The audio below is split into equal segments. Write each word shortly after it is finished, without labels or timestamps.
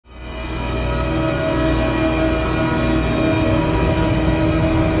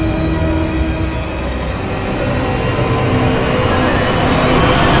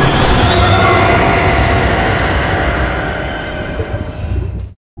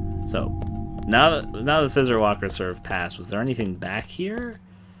So, now the scissor walker sort of passed, was there anything back here?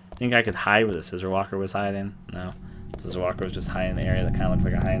 Think I could hide where the scissor walker was hiding? No. The scissor walker was just hiding in the area that kind of looked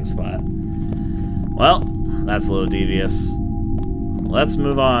like a hiding spot. Well, that's a little devious. Let's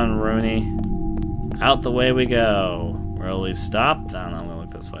move on, Rooney. Out the way we go. Where will we stop? I don't know, I'm gonna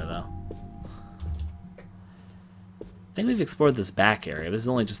look this way though. I think we've explored this back area. This is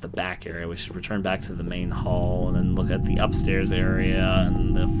only just the back area. We should return back to the main hall and then look at the upstairs area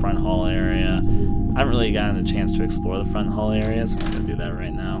and the front hall area. I haven't really gotten a chance to explore the front hall area, so I'm gonna do that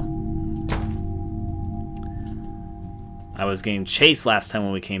right now. I was getting chased last time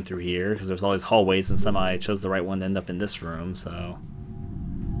when we came through here because there's all these hallways and somehow I chose the right one to end up in this room, so.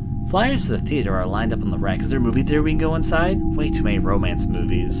 Flyers to the theater are lined up on the right. Is there a movie theater we can go inside? Way too many romance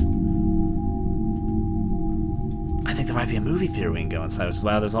movies. I think there might be a movie theater we can go inside, which is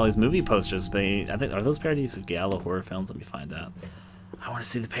why there's all these movie posters. But I think, are those parodies of Gala horror films? Let me find out. I want to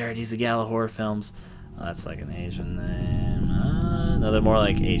see the parodies of Gala horror films. Oh, that's like an Asian name. No, they're more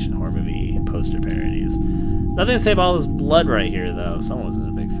like Asian horror movie poster parodies. Nothing to say about all this blood right here, though. Someone wasn't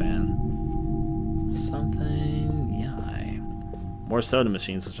a big fan. Something, yeah. More soda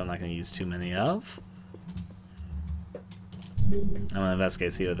machines, which I'm not going to use too many of. I'm going to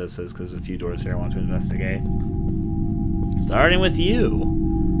investigate, see what this is, because there's a few doors here I want to investigate. Starting with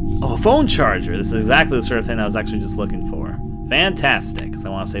you. Oh, a phone charger. This is exactly the sort of thing I was actually just looking for. Fantastic, because I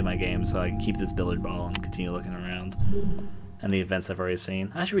want to save my game so I can keep this billiard ball and continue looking around. And the events I've already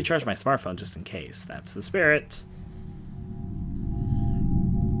seen. I should recharge my smartphone just in case. That's the spirit.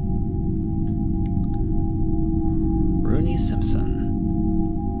 Rooney Simpson.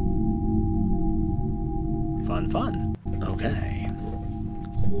 Fun, fun. Okay.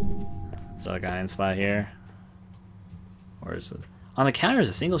 Is there like a hiding spot here? Or is it? On the counter is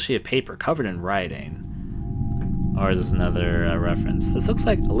a single sheet of paper covered in writing. Or is this another reference? This looks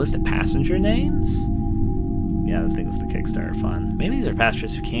like a list of passenger names? Yeah, this thing's the Kickstarter fund. Maybe these are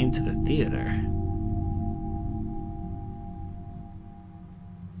passengers who came to the theater.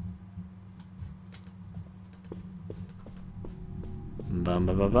 Bum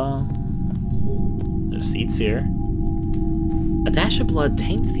bum bum bum. There's seats here. A dash of blood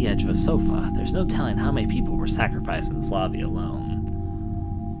taints the edge of a sofa. There's no telling how many people were sacrificed in this lobby alone.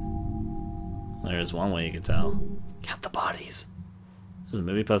 There's one way you can tell. Count the bodies. There's a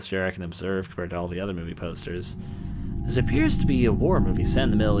movie poster here I can observe compared to all the other movie posters. This appears to be a war movie set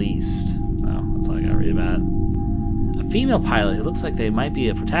in the Middle East. Oh, that's all I gotta read about. A female pilot who looks like they might be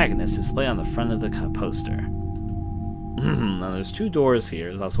a protagonist displayed on the front of the poster. Now there's two doors here.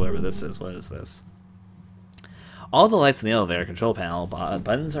 There's also whatever this is. What is this? All the lights in the elevator control panel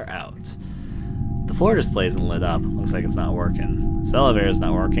buttons are out. The floor display isn't lit up. Looks like it's not working. This elevator is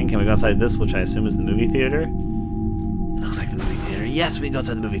not working. Can we go inside this, which I assume is the movie theater? It looks like the movie theater. Yes, we can go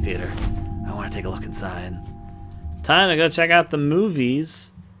inside the movie theater. I want to take a look inside. Time to go check out the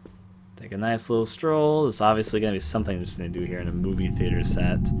movies. Take a nice little stroll. There's obviously going to be something interesting to do here in a movie theater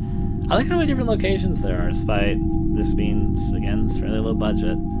set. I like how many different locations there are, despite this being, again, it's fairly low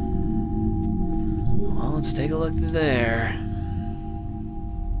budget. Well, let's take a look there.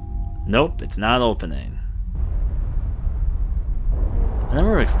 Nope, it's not opening. A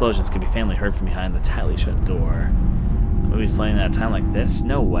number of explosions can be faintly heard from behind the tightly shut door. A movie's playing at a time like this?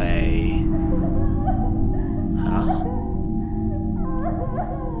 No way. Huh?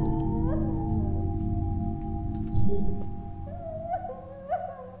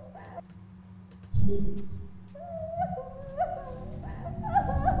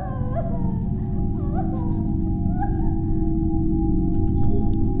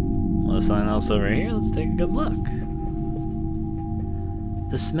 Well, there's something else over here. Let's take a good look.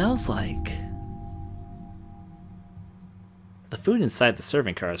 This smells like... The food inside the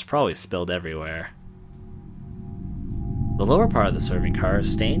serving car is probably spilled everywhere. The lower part of the serving car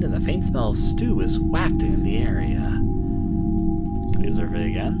is stained and the faint smell of stew is wafting in the area. Can we observe it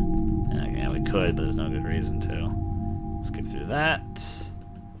again? Yeah, we could, but there's no good reason to. Skip through that.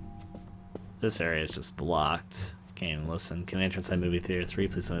 This area is just blocked. Can't even listen. Can we enter inside movie theater 3?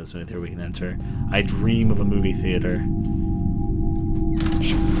 Please tell me this movie theater we can enter. I dream of a movie theater.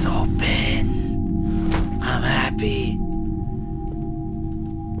 It's open. I'm happy.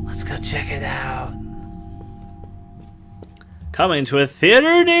 Let's go check it out. Coming to a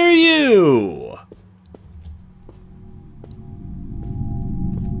theater near you.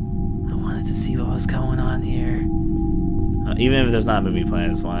 I wanted to see what was going on here. Even if there's not a movie playing,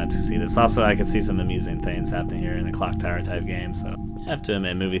 I just wanted to see this. Also, I could see some amusing things happening here in a clock tower type game, so I have to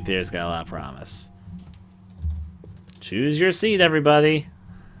admit, movie theater's got a lot of promise. Choose your seat, everybody.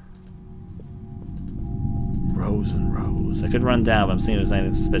 Rows and rows So I could run down, but I'm seeing if there's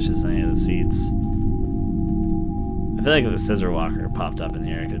anything suspicious in any of the seats. I feel like if the scissor walker popped up in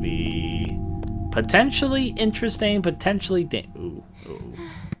here, it could be potentially interesting, potentially ooh, ooh.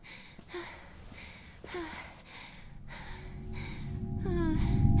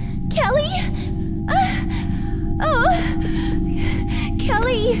 Kelly? Oh,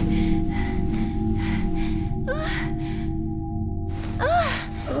 Kelly.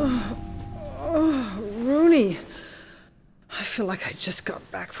 Rooney. I feel like I just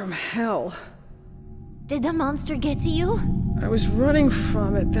got back from hell. Did the monster get to you? I was running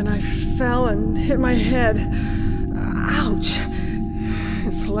from it, then I fell and hit my head. Ouch!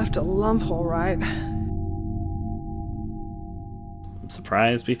 It's left a lump, all right. I'm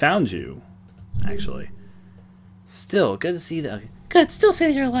surprised we found you, actually. Still, good to see that. Good, still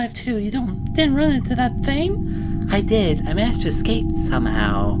say you're alive too. You didn't run into that thing? I did. I managed to escape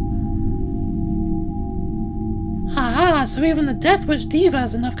somehow. Aha, so even the Death Wish Diva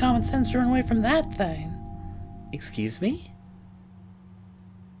has enough common sense to run away from that thing. Excuse me?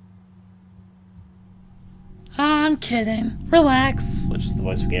 I'm kidding. Relax. Which is the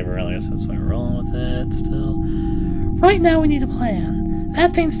voice we gave her earlier, so that's why we're rolling with it still. Right now we need a plan.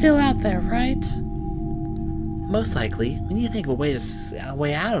 That thing's still out there, right? Most likely. We need to think of a way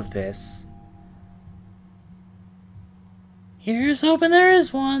out of this. Here's hoping there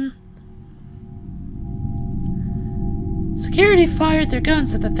is one. Security fired their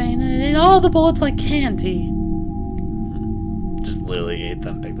guns at the thing and it ate all the bullets like candy. Just literally ate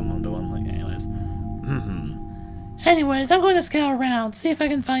them, picked them one to one, like anyways. Anyways, I'm going to scout around, see if I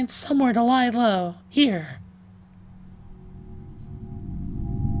can find somewhere to lie low. Here.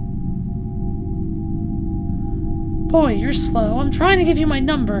 Boy, you're slow. I'm trying to give you my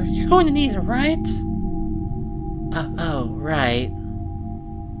number. You're going to need it, right? Oh, right.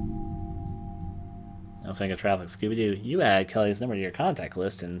 Let's make a traffic Scooby-Doo. You add Kelly's number to your contact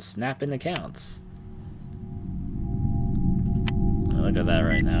list and snap in accounts. Look at that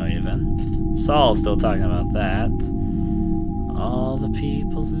right now, even. Saul's still talking about that. All the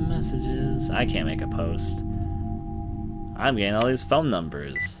people's messages. I can't make a post. I'm getting all these phone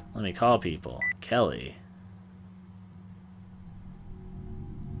numbers. Let me call people. Kelly.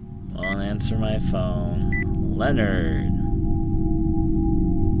 Won't answer my phone. Leonard.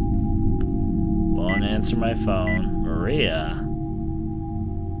 Won't answer my phone. Maria.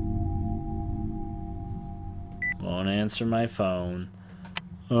 Won't answer my phone.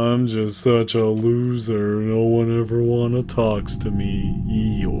 I'm just such a loser. No one ever wanna talks to me.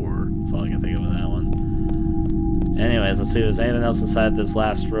 Eeyore. That's all I can think of with that one. Anyways, let's see if there's anything else inside this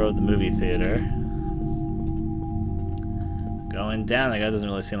last row of the movie theater. Going down, that guy doesn't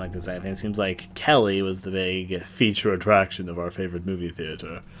really seem like there's anything. It seems like Kelly was the big feature attraction of our favorite movie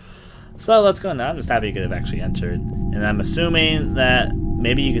theater. So let's go now. I'm just happy you could have actually entered. And I'm assuming that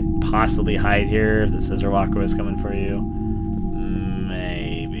maybe you could possibly hide here if the scissor walker was coming for you.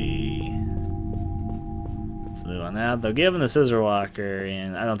 Maybe. Let's move on now. They'll give him the scissor walker,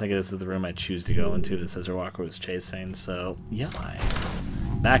 and I don't think this is the room I choose to go into. The scissor walker was chasing, so yeah.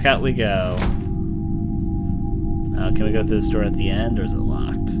 Back out we go. Now, can we go through this door at the end, or is it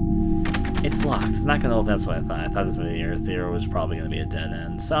locked? It's locked. It's not going to open. That's what I thought. I thought this movie theater was probably going to be a dead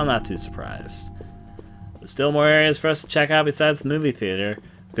end, so I'm not too surprised. There's still more areas for us to check out besides the movie theater.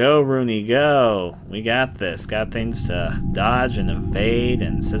 Go, Rooney, go. We got this. Got things to dodge and evade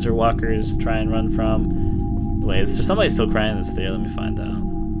and scissor walkers to try and run from. Wait, is there somebody still crying in this theater? Let me find out.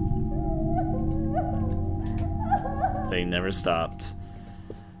 They never stopped.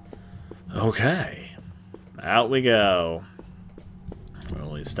 Okay. Out we go.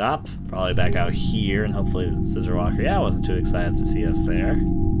 Will we stop? Probably back out here and hopefully the scissor walker. Yeah, I wasn't too excited to see us there.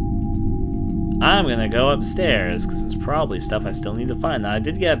 I'm gonna go upstairs because there's probably stuff I still need to find. Now, I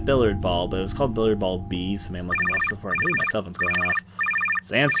did get a billiard ball, but it was called billiard ball B, so maybe I'm looking lost before I knew my cell phone's going off.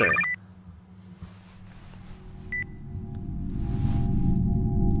 Let's answer.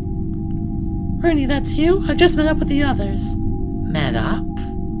 Rooney, that's you? I just met up with the others. Met up?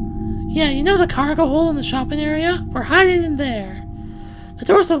 Yeah, you know the cargo hold in the shopping area? We're hiding in there. The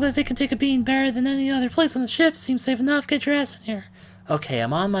doors look like they can take a beating better than any other place on the ship. Seems safe enough. Get your ass in here. Okay,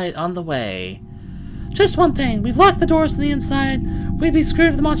 I'm on the way. Just one thing. We've locked the doors on the inside. We'd be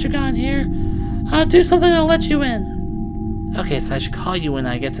screwed if the monster got in here. Do something and I'll let you in. Okay, so I should call you when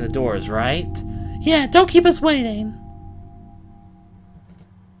I get to the doors, right? Yeah, don't keep us waiting.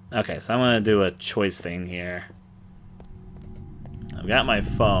 Okay, so I'm going to do a choice thing here. I've got my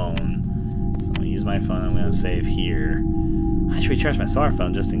phone, so I'm going to use my phone. I'm going to save here. I should recharge my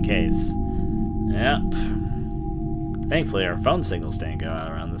smartphone just in case. Yep. Thankfully, our phone signals didn't go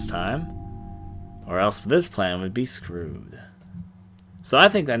out around this time. Or else this plan would be screwed. So I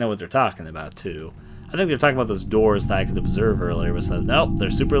think I know what they're talking about, too. I think they're talking about those doors that I could observe earlier, but said, nope, they're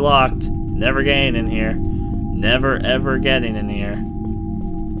super locked. Never getting in here. Never, ever getting in here.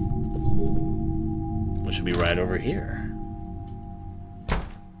 Which should be right over here.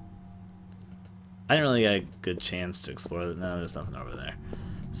 I didn't really get a good chance to explore that. No, there's nothing over there.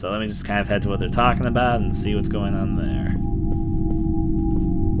 So let me just kind of head to what they're talking about and see what's going on there.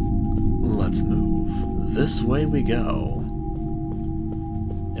 Let's move. This way we go.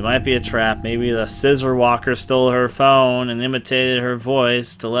 It might be a trap. Maybe the scissor walker stole her phone and imitated her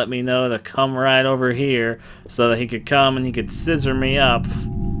voice to let me know to come right over here so that he could come and he could scissor me up.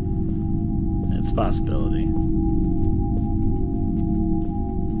 It's a possibility.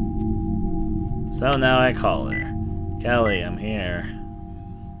 So now I call her. Kelly, I'm here.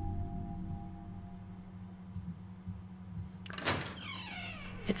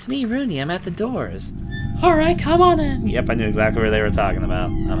 It's me, Rooney. I'm at the doors. Alright, come on in. Yep, I knew exactly where they were talking about.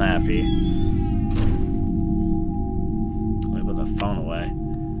 I'm happy. Let me put the phone away.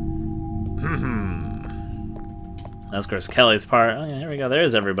 That's, of course, Kelly's part. Oh, yeah, here we go.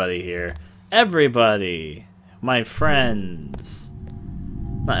 There's everybody here. Everybody! My friends.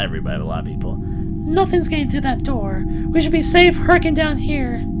 Not everybody, but a lot of people. Nothing's getting through that door. We should be safe hurking down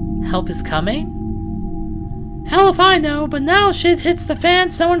here. Help is coming? Hell if I know, but now shit hits the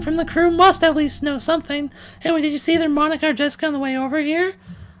fan, someone from the crew must at least know something. Anyway, did you see either Monica or Jessica on the way over here?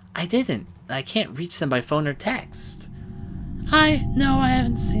 I didn't. I can't reach them by phone or text. No, I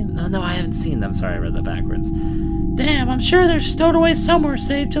haven't seen them. No, I haven't seen them. Sorry, I read that backwards. Damn, I'm sure they're stowed away somewhere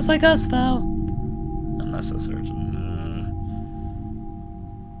safe, just like us, though. I'm not so certain.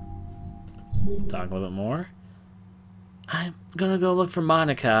 Talk a little bit more. I'm gonna go look for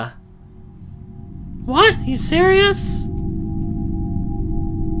Monica. What? You serious?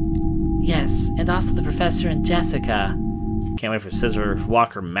 Yes, and also the professor and Jessica. Can't wait for Scissor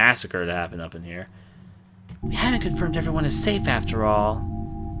Walker Massacre to happen up in here. We haven't confirmed everyone is safe after all.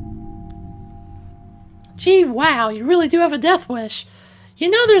 Gee, wow, you really do have a death wish. You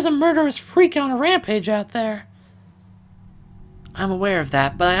know there's a murderous freak on a rampage out there. I'm aware of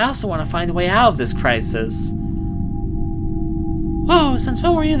that, but I also want to find a way out of this crisis. Whoa, since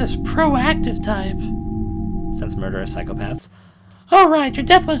when were you this proactive type? Since murderous psychopaths. Oh right, your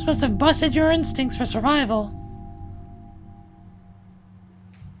death wish must have busted your instincts for survival.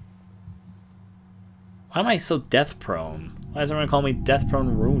 Why am I so death-prone? Why does everyone call me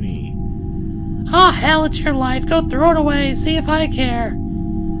death-prone Rooney? Ah, hell, it's your life. Go throw it away. See if I care.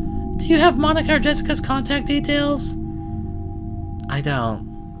 Do you have Monica or Jessica's contact details? I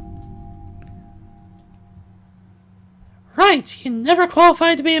don't. Right, you never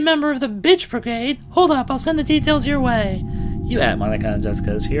qualified to be a member of the Bitch Brigade. Hold up, I'll send the details your way. You add Monica and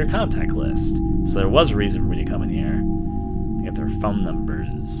Jessica's to your contact list. So there was a reason for me to come in here. Get their phone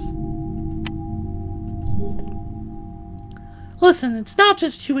numbers. Listen, it's not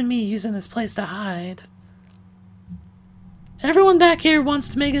just you and me using this place to hide. Everyone back here wants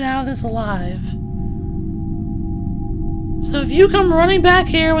to make it out of this alive. So if you come running back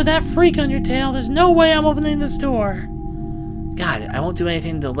here with that freak on your tail, there's no way I'm opening this door. Got it. I won't do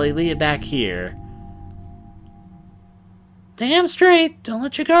anything to leave it back here. Damn straight. Don't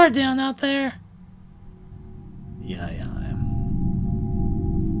let your guard down out there. Yeah.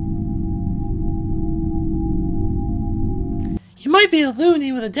 You might be a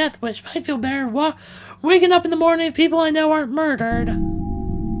loony with a death wish, but I feel better waking up in the morning if people I know aren't murdered.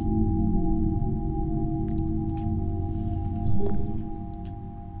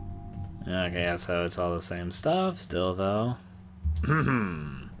 Okay, so it's all the same stuff still, though.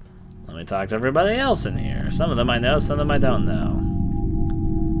 Let me talk to everybody else in here. Some of them I know, some of them I don't know.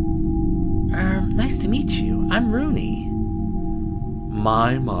 Nice to meet you. I'm Rooney.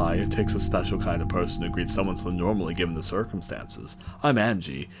 My, it takes a special kind of person to greet someone so normally given the circumstances. I'm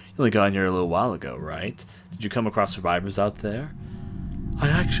Angie. You only got in here a little while ago, right? Did you come across survivors out there?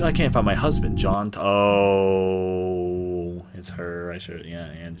 I can't find my husband, John. Oh, it's her. Yeah,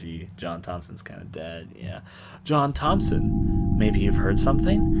 Angie. John Thompson's kind of dead. Yeah. John Thompson. Maybe you've heard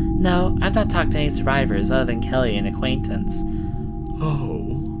something? No, I've not talked to any survivors other than Kelly, an acquaintance. Oh.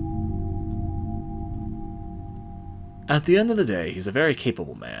 At the end of the day, he's a very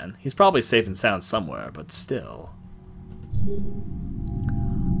capable man. He's probably safe and sound somewhere, but still.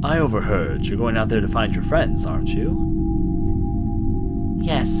 I overheard you're going out there to find your friends, aren't you?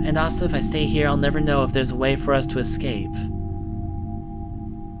 Yes, and also if I stay here, I'll never know if there's a way for us to escape.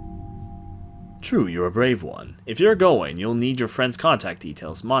 True, you're a brave one. If you're going, you'll need your friend's contact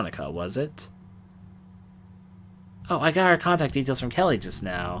details. Monica, was it? Oh, I got her contact details from Kelly just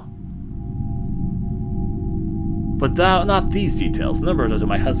now. But not these details. The number is on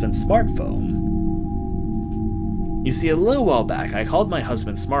my husband's smartphone. You see, a little while back, I called my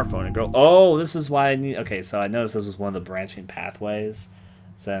husband's smartphone and go, oh, this is why I need... Okay, so I noticed this was one of the branching pathways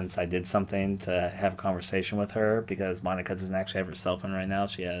since I did something to have a conversation with her, because Monica doesn't actually have her cell phone right now.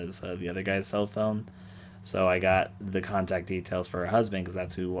 She has the other guy's cell phone. So I got the contact details for her husband, because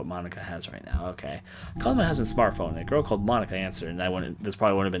that's what Monica has right now. Okay. I called my husband's smartphone, and a girl called Monica answered, and this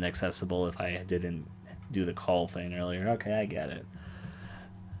probably wouldn't have been accessible if I didn't do the call thing earlier. Okay, I get it.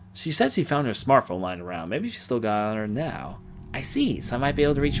 She said she found her smartphone lying around. Maybe she still got it on her now. I see, so I might be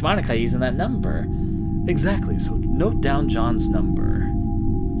able to reach Monica using that number. Exactly, so note down John's number.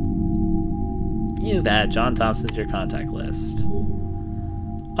 You've added John Thompson to your contact list.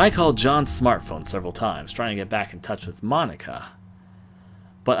 I called John's smartphone several times, trying to get back in touch with Monica.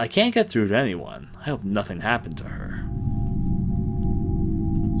 But I can't get through to anyone. I hope nothing happened to her.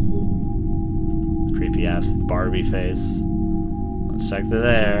 Creepy-ass Barbie face. Let's check through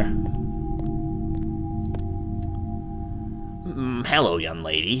there. Hello, young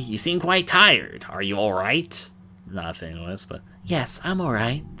lady. You seem quite tired. Are you alright? Not famous, but... Yes, I'm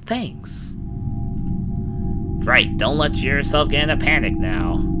alright. Thanks. Right, don't let yourself get in a panic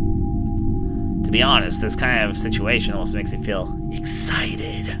now. To be honest, this kind of situation almost makes me feel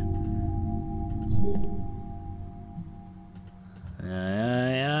excited.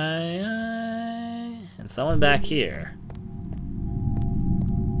 And someone back here.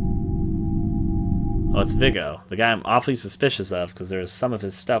 Oh, it's Vigo, the guy I'm awfully suspicious of, because there's some of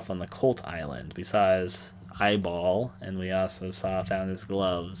his stuff on the Colt Island, besides eyeball, and we also found his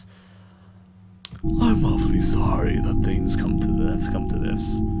gloves. I'm awfully sorry that things have come to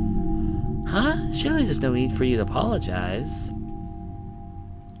this. Huh? Surely there's no need for you to apologize.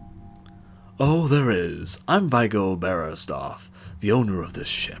 Oh, there is. I'm Vigo Barostov, the owner of this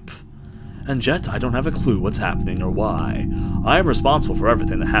ship. And yet I don't have a clue what's happening or why. I am responsible for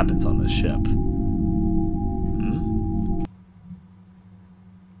everything that happens on this ship.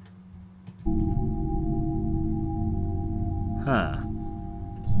 Huh.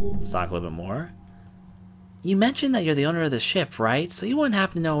 Let's talk a little bit more. You mentioned that you're the owner of the ship, right? So you wouldn't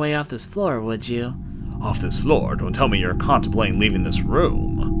happen to know a way off this floor, would you? Off this floor? Don't tell me you're contemplating leaving this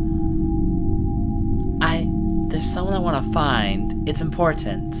room. There's someone I want to find. It's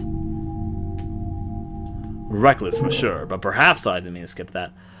important. Reckless for sure, but perhaps I didn't mean to skip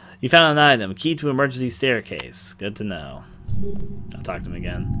that. You found an item, key to emergency staircase. Good to know. I'll talk to him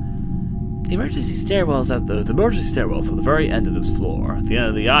again. The emergency stairwell's at the very end of this floor. At the end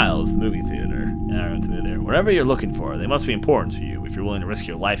of the aisle is the movie theater. Yeah, I went to there. Whatever you're looking for, they must be important to you if you're willing to risk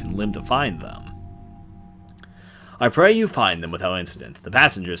your life and limb to find them. I pray you find them without incident. The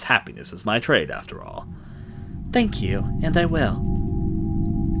passenger's happiness is my trade, after all. Thank you, and I will.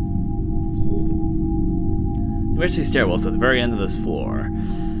 The emergency stairwell's at the very end of this floor.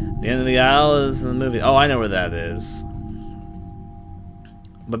 The end of the aisle is in the movie. Oh, I know where that is.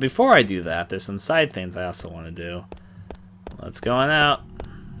 But before I do that, there's some side things I also want to do. Let's go on out.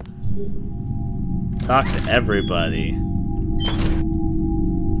 Talk to everybody.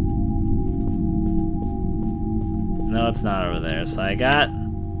 No, it's not over there. So I got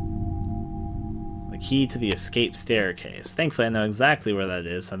the key to the escape staircase. Thankfully, I know exactly where that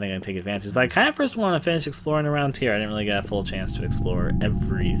is, so I think I can take advantage. I kind of first want to finish exploring around here. I didn't really get a full chance to explore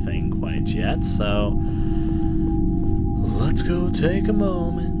everything quite yet, so... Let's go take a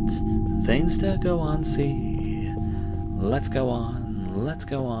moment. Things to go on, see. Let's go on. Let's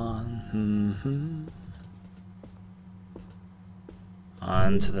go on.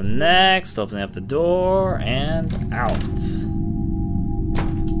 On to the next. Opening up the door and out.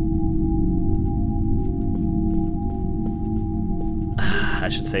 I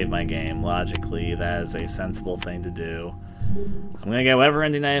should save my game. Logically, that is a sensible thing to do. I'm gonna get whatever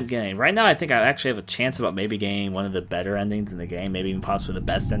ending I am getting. Right now, I think I actually have a chance about maybe getting one of the better endings in the game, maybe even possibly the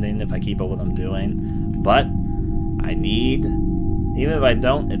best ending if I keep up what I'm doing. But I need, even if I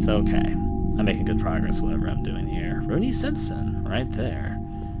don't, it's okay. I'm making good progress, whatever I'm doing here. Rooney Simpson, right there.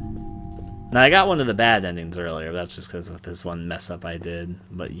 Now I got one of the bad endings earlier, but that's just because of this one mess up I did.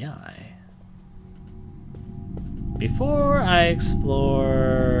 But yeah. Before I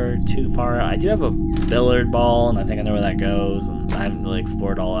explore too far out, I do have a billiard ball, and I think I know where that goes, and I haven't really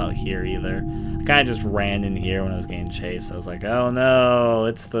explored all out here either. I kind of just ran in here when I was getting chased. I was like, oh no,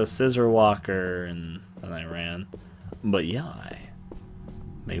 it's the scissor walker, and then I ran. But yeah,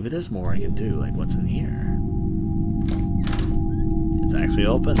 maybe there's more I can do, like what's in here? It's actually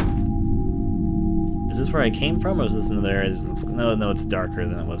open. Is this where I came from, or is this another area? No, it's darker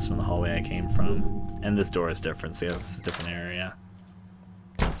than it was from the hallway I came from. And this door is different, so yeah, this is a different area.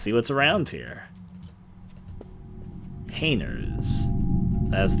 Let's see what's around here. Hainers.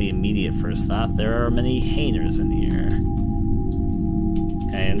 That's the immediate first thought. There are many Hainers in here.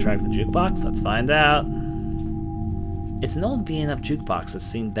 Can I interact with the jukebox? Let's find out. It's an old beat-up jukebox that's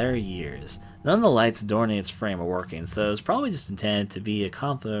seen better years. None of the lights adorning its frame are working, so it's probably just intended to be a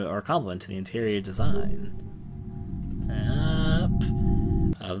compliment to the interior design. Yep.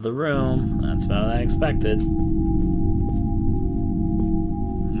 Of the room. That's about what I expected.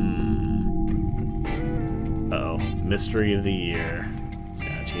 Uh-oh. Mystery of the Year. Let's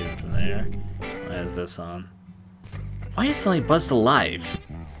get an achievement from there. Why is this on? Why is it suddenly buzzed to life?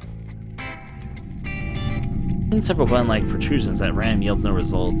 Several button-like protrusions that random yields no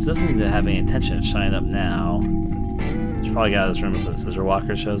results. It doesn't need to have any intention of shining up now. Should probably get out of this room before the scissor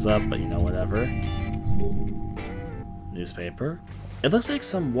walker shows up, but you know, whatever. Newspaper. It looks like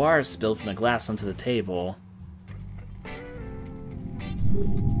some wire spilled from the glass onto the table.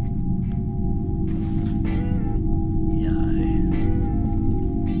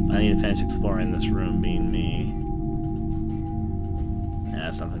 I need to finish exploring this room, being me. Yeah,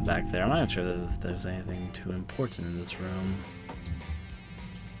 there's something back there. I'm not sure if there's anything too important in this room.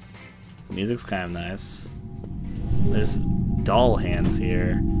 The music's kind of nice. There's doll hands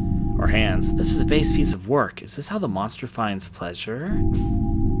here. Or hands. This is a base piece of work. Is this how the monster finds pleasure?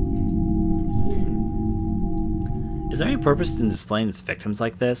 Is there any purpose in displaying its victims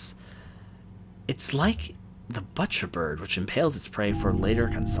like this? It's like the butcher bird, which impales its prey for later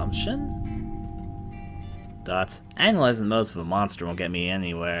consumption? Analyzing the motives of a monster won't get me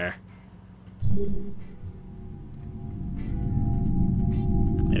anywhere.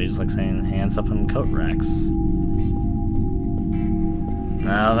 Maybe just like saying hands up on coat racks.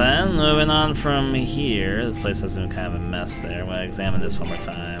 Now then, moving on from here. This place has been kind of a mess there. I'm gonna examine this one more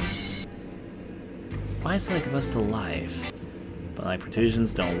time. Why is it like us to life? But like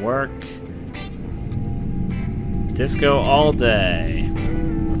protrusions don't work. Disco all day.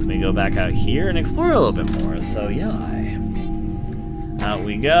 Let's go back out here and explore a little bit more. So yeah, out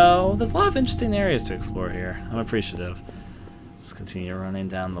we go. There's a lot of interesting areas to explore here. I'm appreciative. Let's continue running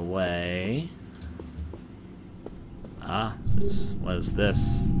down the way. Ah, what is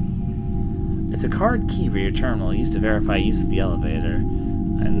this? It's a card key reader terminal used to verify use of the elevator.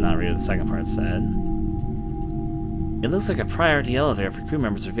 I did not read what the second part said. It looks like a priority elevator for crew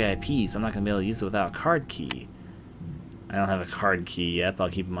members or VIPs. I'm not going to be able to use it without a card key. I don't have a card key yet, but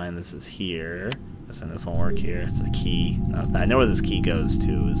I'll keep in mind this is here. Listen, this won't work here. It's a key. I know where this key goes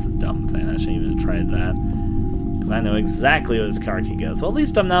to, is the dumb thing. I shouldn't even have tried that. Because I know exactly where this card key goes. Well, at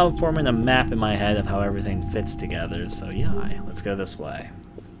least I'm now forming a map in my head of how everything fits together. So yeah, let's go this way.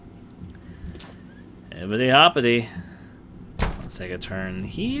 Hibbity hoppity. Let's take a turn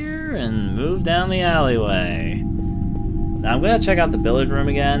here and move down the alleyway. Now I'm going to check out the billiard room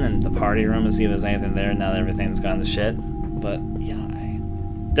again and the party room and see if there's anything there now that everything's gone to shit. But yeah, I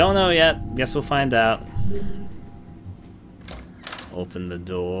don't know yet. Guess we'll find out. Open the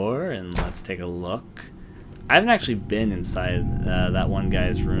door and let's take a look. I haven't actually been inside that one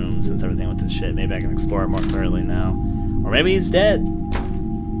guy's room since everything went to shit. Maybe I can explore it more thoroughly now. Or maybe he's dead.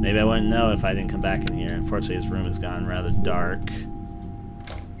 Maybe I wouldn't know if I didn't come back in here. Unfortunately, his room has gone rather dark.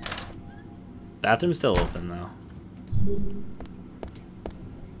 Bathroom's still open though.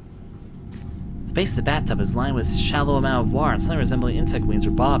 The base of the bathtub is lined with a shallow amount of water and something resembling insect wings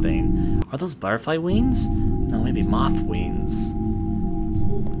are bobbing. Are those butterfly wings? No, maybe moth wings.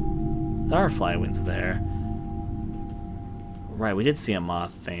 There are fly wings there. Right, we did see a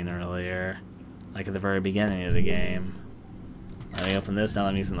moth thing earlier. Like at the very beginning of the game. Let me open this now that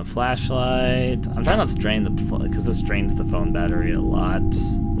I'm using the flashlight. I'm trying not to drain the... because this drains the phone battery a lot.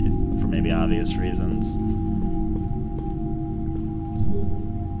 For maybe obvious reasons.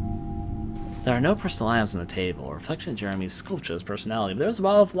 There are no personal items on the table, a reflection of Jeremy's sculpture's personality, but there was a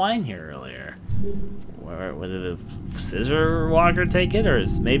bottle of wine here earlier. Where did the scissor walker take it, or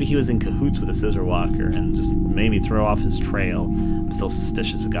maybe he was in cahoots with the scissor walker and just maybe throw off his trail? I'm still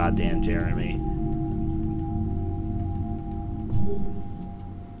suspicious of goddamn Jeremy.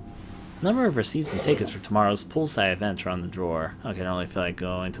 Number of receipts and tickets for tomorrow's poolside event are on the drawer. Okay, I don't really feel like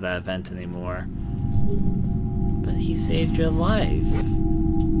going to that event anymore. But he saved your life.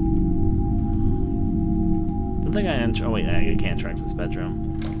 I think I enter. Oh wait, I can't interact with this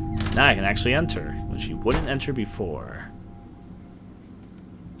bedroom. Now I can actually enter, which you wouldn't enter before.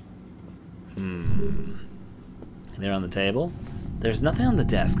 There on the table. There's nothing on the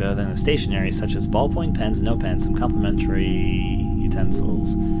desk other than a stationery such as ballpoint pens and note pens, some complimentary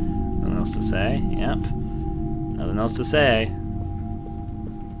utensils. Nothing else to say. Yep. Nothing else to say.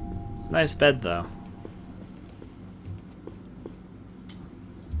 It's a nice bed though.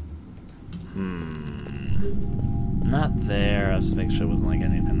 Not there. I'll just make sure it wasn't like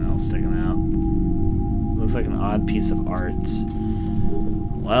anything else sticking out. It looks like an odd piece of art.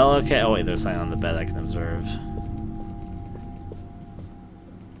 Well, okay. Oh wait, there's something on the bed I can observe.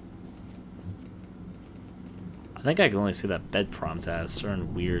 I think I can only see that bed prompt at a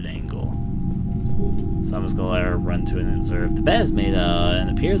certain weird angle. So I'm just gonna let her run to it and observe. The bed is made and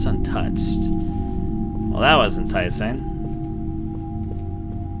appears untouched. Well, that was enticing.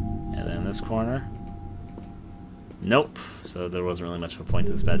 And then this corner. Nope. So there wasn't really much of a point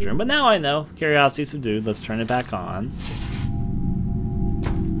to this bedroom. But now I know. Curiosity subdued. Let's turn it back on.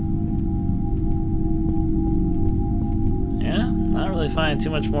 Yeah, not really finding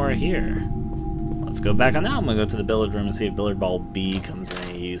too much more here. Let's go back on now. I'm going to go to the billiard room and see if billiard ball B comes in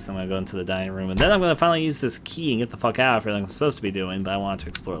any use. Then I'm going to go into the dining room. And then I'm going to finally use this key and get the fuck out of here like I'm supposed to be doing. But I want to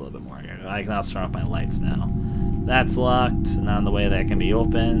explore a little bit more here. I can also turn off my lights now. That's locked. Not in the way that can be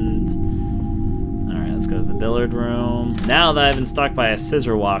opened. Alright, let's go to the billiard room. Now that I've been stalked by a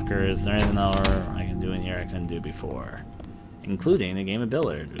scissor walker, is there anything more I can do in here I couldn't do before? Including a game of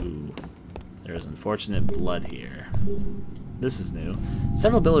billiard. Ooh. There's unfortunate blood here. This is new.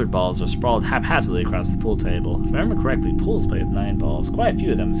 Several billiard balls are sprawled haphazardly across the pool table. If I remember correctly, pool is played with 9 balls. Quite a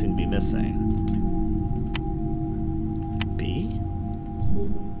few of them seem to be missing. B?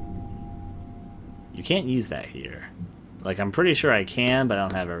 You can't use that here. Like, I'm pretty sure I can, but I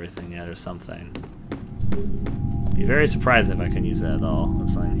don't have everything yet or something. Be very surprised if I can use that at all.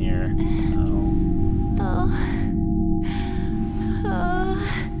 What's on here?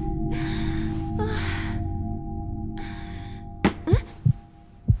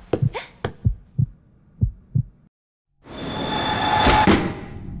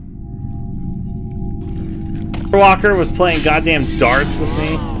 Walker was playing goddamn darts with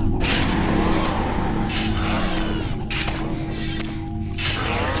me.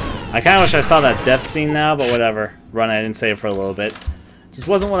 I kind of wish I saw that death scene now, but whatever. Run, I didn't say it for a little bit. Just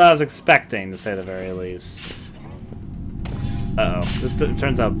wasn't what I was expecting, to say the very least. Uh-oh. This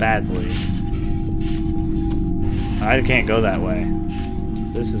turns out badly. I can't go that way.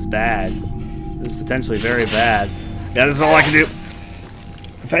 This is bad. This is potentially very bad. Yeah, this is all I can do.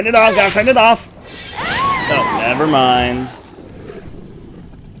 Fend it off, gotta fend it off. Oh, never mind.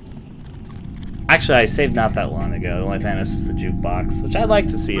 Actually, I saved not that long ago. The only thing is just the jukebox, which I'd like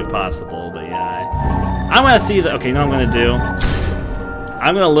to see if possible, but yeah. I'm gonna see the. Okay, you know what I'm gonna do?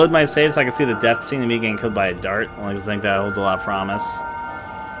 I'm gonna load my save so I can see the death scene of me getting killed by a dart. I think that holds a lot of promise.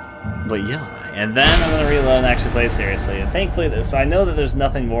 But yeah. And then I'm gonna reload and actually play seriously. And thankfully, so I know that there's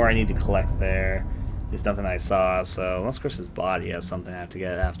nothing more I need to collect there. There's nothing I saw, so unless of course his body has something I have to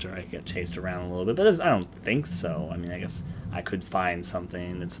get after I get chased around a little bit, but I don't think so. I mean, I guess I could find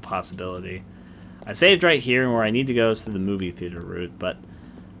something. It's a possibility. I saved right here, and where I need to go is through the movie theater route, but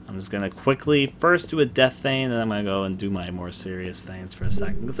I'm just gonna quickly first do a death thing, and then I'm gonna go and do my more serious things for a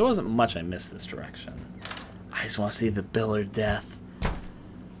second, because there wasn't much I missed this direction. I just want to see the billiard death.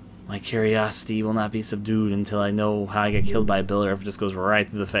 My curiosity will not be subdued until I know how I get killed by a billiard if it just goes right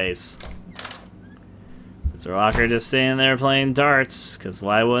through the face. Scissor Walker just sitting there playing darts, because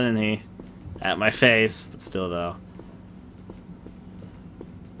why wouldn't he? At my face, but still though.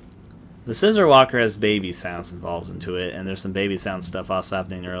 The Scissor Walker has baby sounds involved into it, and there's some baby sound stuff also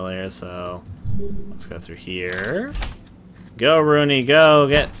happening earlier, so let's go through here. Go, Rooney, go!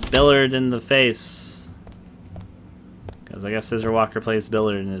 Get billiard in the face. Because I guess Scissor Walker plays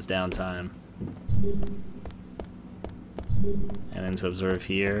billiard in his downtime. And then to observe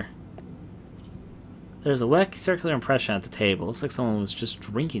here. There's a wet circular impression at the table. Looks like someone was just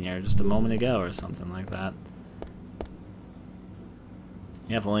drinking here just a moment ago or something like that.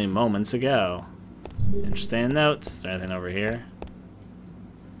 Yep, only moments ago. Interesting notes. Is there anything over here?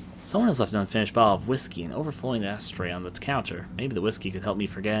 Someone has left an unfinished bottle of whiskey and overflowing ashtray on the counter. Maybe the whiskey could help me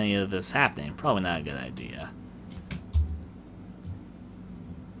forget any of this happening. Probably not a good idea.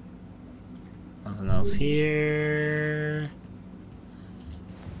 Nothing else here.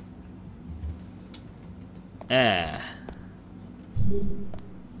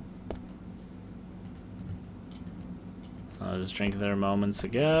 So I was just drinking there moments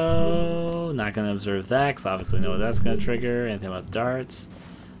ago. Not going to observe that because obviously know what that's going to trigger. Anything about darts?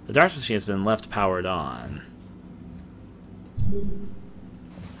 The darts machine has been left powered on.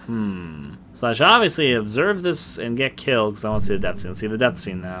 So I should obviously observe this and get killed because I want to see the death scene. Let's see the death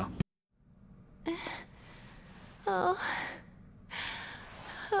scene now.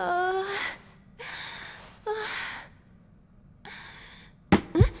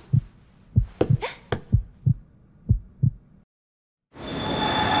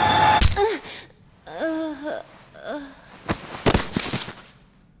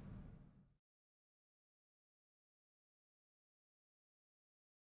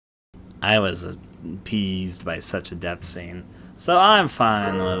 I was appeased by such a death scene. So I'm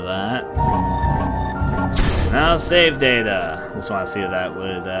fine with that. Now save data. Just want to see if that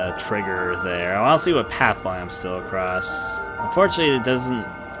would trigger there. I want to see what pathline I'm still across. Unfortunately, it doesn't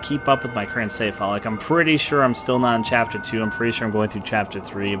keep up with my current save file. Like, I'm pretty sure I'm still not in Chapter 2. I'm pretty sure I'm going through Chapter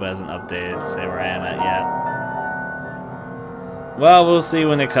 3, but it hasn't updated to say where I am at yet. Well, we'll see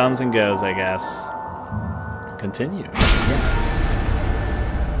when it comes and goes, I guess. Continue. Yes.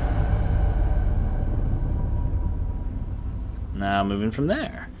 Now moving from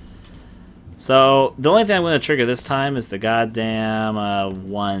there. So the only thing I'm going to trigger this time is the goddamn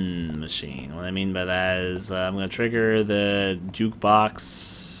one machine. What I mean by that is I'm going to trigger the jukebox,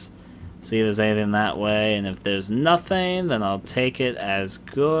 see if there's anything that way, and if there's nothing, then I'll take it as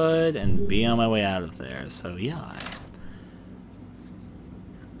good and be on my way out of there. So yeah.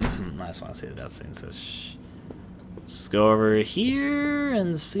 I just want to see the death scene, so just go over here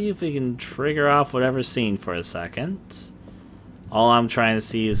and see if we can trigger off whatever scene for a second. All I'm trying to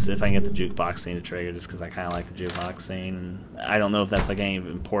see is if I can get the jukebox scene to trigger, just because I kind of like the jukebox scene. And I don't know if that's like any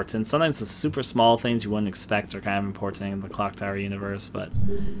important. Sometimes the super small things you wouldn't expect are kind of important in the Clock Tower universe, but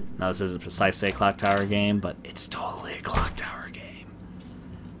no, this isn't precisely a Clock Tower game, but it's totally a Clock Tower game.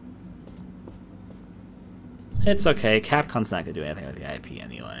 It's okay, Capcom's not going to do anything with the IP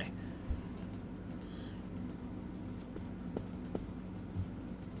anyway.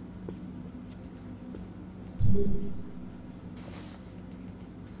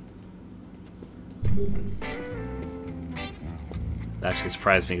 That actually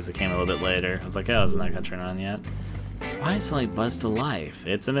surprised me because it came a little bit later. I was like, oh, isn't that gonna turn on yet? Why is it like Buzz to life?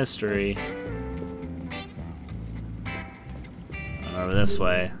 It's a mystery. Going over this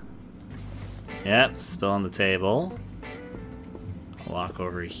way. Yep, spill on the table. Walk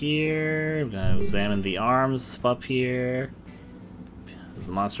over here. I'm gonna examine the arms up here. Does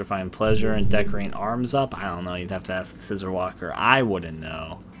the monster find pleasure in decorating arms up? I don't know. You'd have to ask the Scissor Walker. I wouldn't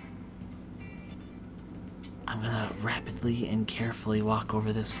know. I'm gonna rapidly and carefully walk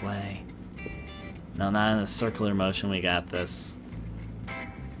over this way. No, not in a circular motion. We got this.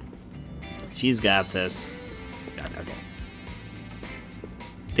 She's got this. God, okay.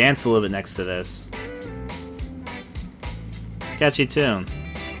 Dance a little bit next to this. It's a catchy tune.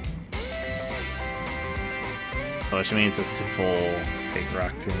 Which means it's a full fake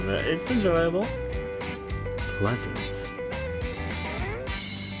rock tune, but it's enjoyable. Pleasant.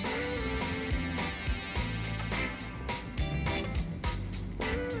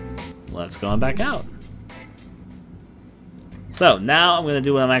 Let's go on back out. So now I'm going to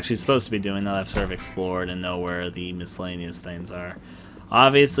do what I'm actually supposed to be doing now that I've sort of explored and know where the miscellaneous things are.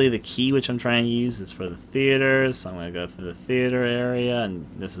 Obviously the key which I'm trying to use is for the theater, so I'm going to go through the theater area, and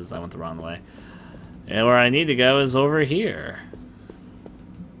this is, I went the wrong way. And where I need to go is over here.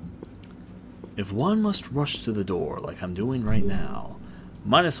 If one must rush to the door like I'm doing right now,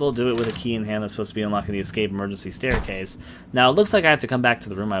 might as well do it with a key in hand that's supposed to be unlocking the escape emergency staircase. Now, it looks like I have to come back to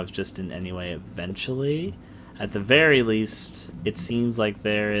the room I was just in anyway eventually. At the very least, it seems like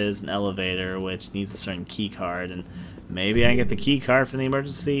there is an elevator which needs a certain key card, and maybe I can get the key card from the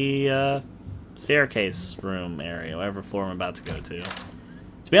emergency staircase room area, whatever floor I'm about to go to.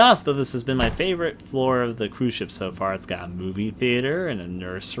 To be honest, though, this has been my favorite floor of the cruise ship so far. It's got a movie theater and a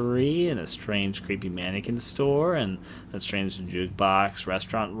nursery and a strange, creepy mannequin store and a strange jukebox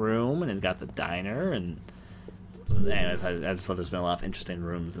restaurant room, and it's got the diner. And anyways, I just thought there's been a lot of interesting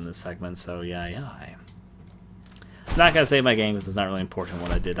rooms in this segment. So yeah. I'm not gonna save my game because it's not really important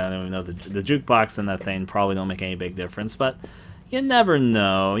what I did. I don't even know the jukebox and that thing probably don't make any big difference, but you never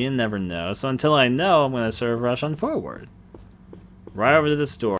know. You never know. So until I know, I'm gonna sort of rush on forward. Right over to this door.